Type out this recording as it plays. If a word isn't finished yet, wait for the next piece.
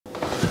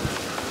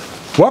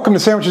Welcome to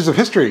Sandwiches of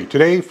History.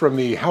 Today, from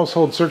the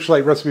Household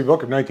Searchlight Recipe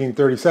Book of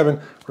 1937,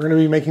 we're going to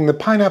be making the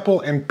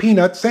pineapple and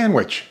peanut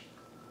sandwich.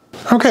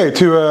 Okay,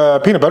 to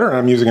peanut butter, and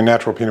I'm using a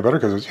natural peanut butter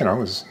because it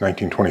was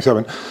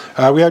 1927.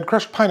 We had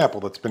crushed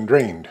pineapple that's been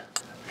drained,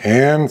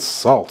 and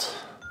salt.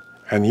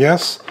 And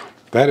yes,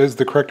 that is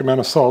the correct amount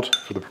of salt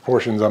for the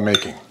proportions I'm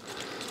making.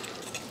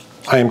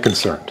 I am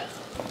concerned.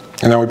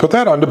 And now we put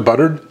that onto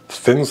buttered,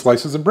 thin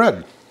slices of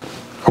bread.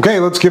 Okay,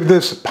 let's give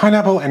this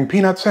pineapple and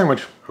peanut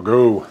sandwich a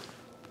go.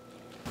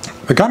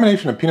 The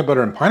combination of peanut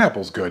butter and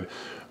pineapple is good.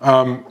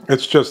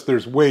 It's just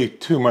there's way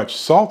too much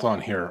salt on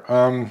here.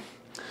 I'm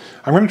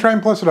going to try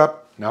and plus it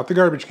up, not the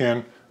garbage can.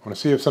 I want to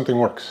see if something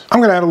works. I'm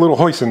going to add a little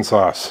hoisin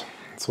sauce.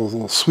 It's a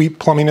little sweet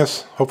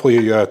plumminess.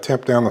 Hopefully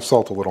tamp down the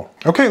salt a little.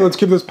 Okay, let's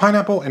give this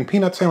pineapple and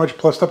peanut sandwich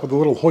plussed up with a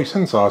little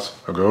hoisin sauce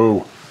a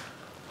go.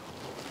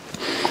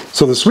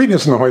 So the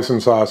sweetness in the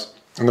hoisin sauce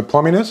and the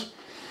plumminess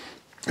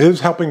is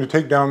helping to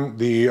take down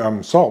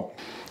the salt.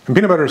 And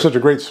peanut butter is such a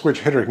great switch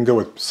hitter. It can go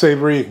with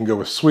savory, it can go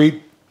with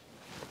sweet.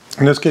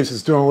 In this case,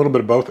 it's doing a little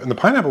bit of both. And the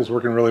pineapple's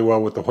working really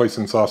well with the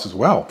hoisin sauce as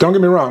well. Don't get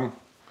me wrong,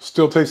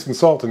 still tasting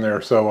salt in there,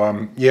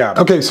 so yeah.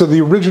 Okay, so the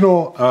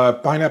original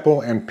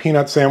pineapple and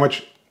peanut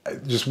sandwich,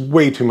 just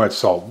way too much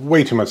salt,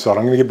 way too much salt.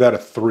 I'm gonna give that a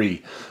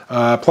 3.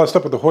 Plussed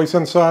up with the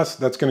hoisin sauce,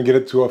 that's gonna get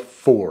it to a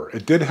 4.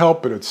 It did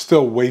help, but it's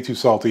still way too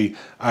salty.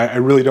 I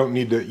really don't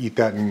need to eat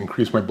that and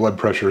increase my blood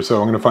pressure, so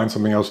I'm gonna find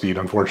something else to eat,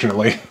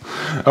 unfortunately.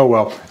 Oh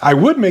well. I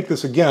would make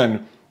this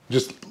again,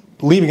 just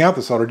leaving out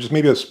the salt, or just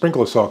maybe a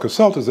sprinkle of salt, because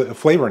salt is a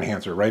flavor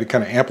enhancer, right? It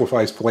kind of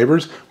amplifies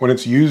flavors when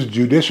it's used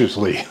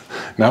judiciously,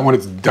 not when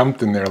it's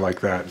dumped in there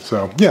like that.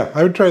 So yeah,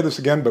 I would try this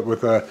again, but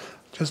with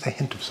just a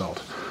hint of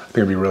salt. I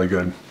think it'd be really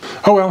good.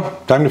 Oh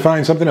well, time to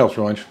find something else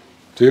for lunch.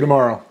 See you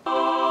tomorrow.